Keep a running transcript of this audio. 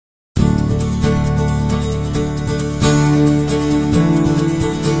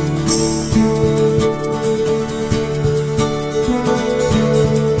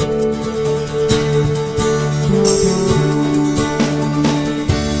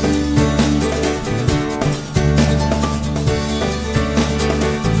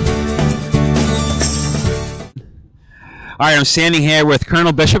All right, I'm standing here with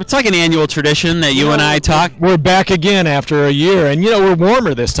Colonel Bishop. It's like an annual tradition that you and I talk. We're back again after a year, and we're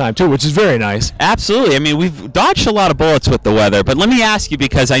warmer this time too, which is very nice. Absolutely. I mean, we've dodged a lot of bullets with the weather, but let me ask you,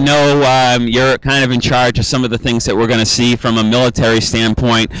 because I know you're kind of in charge of some of the things that we're going to see from a military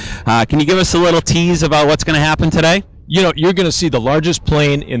standpoint. Can you give us a little tease about what's going to happen today? You're going to see the largest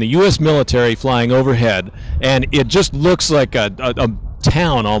plane in the U.S. military flying overhead, and it just looks like a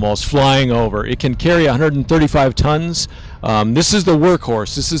town almost flying over. It can carry 135 tons. This is the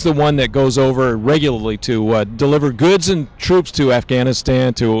workhorse. This is the one that goes over regularly to deliver goods and troops to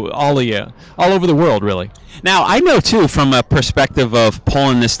Afghanistan, to all over the world, really. Now, I know, too, from a perspective of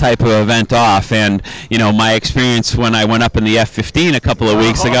pulling this type of event off, and, my experience when I went up in the F-15 a couple of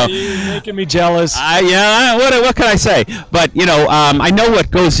weeks ago. You're making me jealous. Yeah, what can I say? But, I know what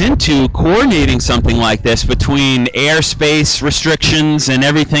goes into coordinating something like this between airspace restrictions and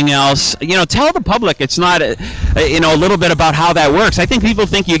everything else. Tell the public it's not, a little bit about how that works. I think people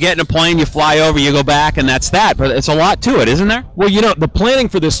think you get in a plane, you fly over, you go back, and that's that. But it's a lot to it, isn't there? Well, the planning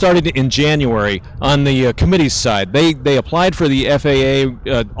for this started in January on the committee's side. They applied for the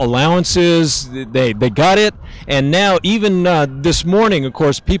FAA allowances. They got it, and now even this morning, of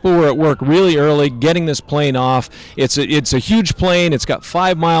course, people were at work really early getting this plane off. It's a huge plane. It's got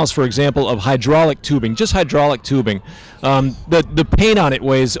 5 miles, for example, of hydraulic tubing, just hydraulic tubing. The paint on it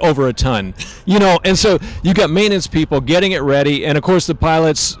weighs over a ton, and so you got maintenance people getting it ready, and of course the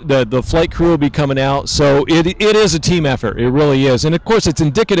pilots, the flight crew will be coming out. So it is a team effort. It really is, and of course it's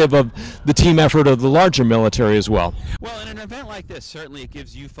indicative of the team effort of the larger military as well. Well, in an event like this, certainly it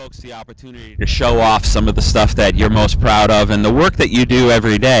gives you folks the opportunity to show off some of the stuff that you're most proud of and the work that you do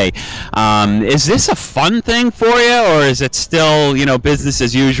every day. Is this a fun thing for you, or is it still business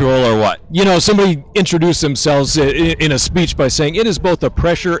as usual, or what? Somebody introduced themselves in a speech by saying it is both a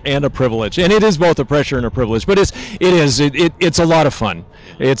pressure and a privilege, and it is both a pressure and a privilege. But it's a lot of fun.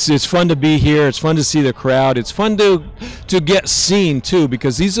 It's fun to be here. It's fun to see the crowd. It's fun to get seen too,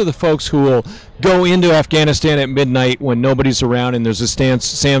 because these are the folks who will go into Afghanistan at midnight when nobody's around and there's a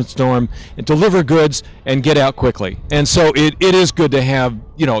sandstorm and deliver goods and get out quickly. And so it is good to have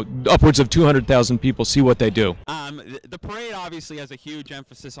upwards of 200,000 people see what they do. The parade obviously has a huge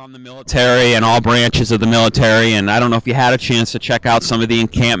emphasis on the military and all branches of the military, and I don't know if you had a chance to check out some of the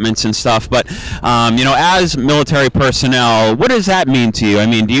encampments and stuff, but as military personnel, what does that mean to you? I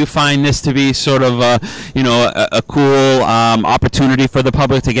mean, do you find this to be sort of a cool opportunity for the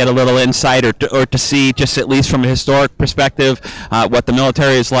public to get a little insight, or to see, just at least from a historic perspective, what the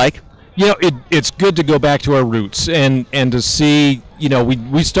military is like? It's good to go back to our roots and to see,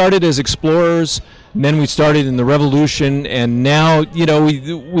 we started as explorers, and then we started in the revolution, and now,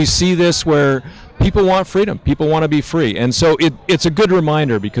 we see this where people want freedom. People want to be free. And so it's a good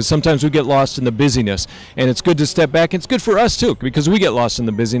reminder, because sometimes we get lost in the busyness, and it's good to step back. It's good for us too, because we get lost in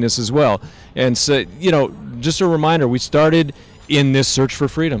the busyness as well. And so, just a reminder, we started in this search for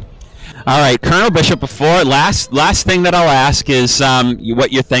freedom. All right, Colonel Bishop, before last thing that I'll ask is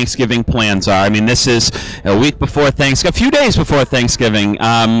what your Thanksgiving plans are. I mean, this is a week before Thanksgiving, a few days before Thanksgiving.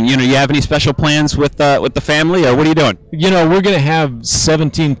 You have any special plans with the family, or what are you doing? We're going to have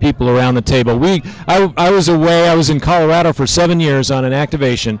 17 people around the table. I was away. I was in Colorado for 7 years on an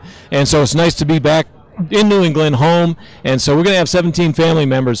activation, and so it's nice to be back in New England, home, and so we're going to have 17 family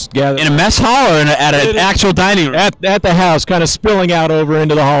members gathered. In a mess hall, or at an actual dining room? At the house, kind of spilling out over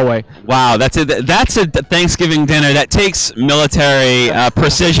into the hallway. Wow, that's a Thanksgiving dinner that takes military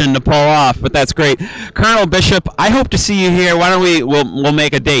precision to pull off, but that's great. Colonel Bishop, I hope to see you here. Why don't we'll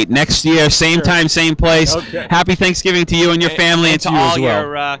make a date next year, same time, same place. Okay. Happy Thanksgiving to you and your family, and to all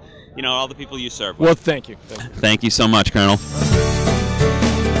your all the people you serve with. Well, thank you. Thank you so much, Colonel.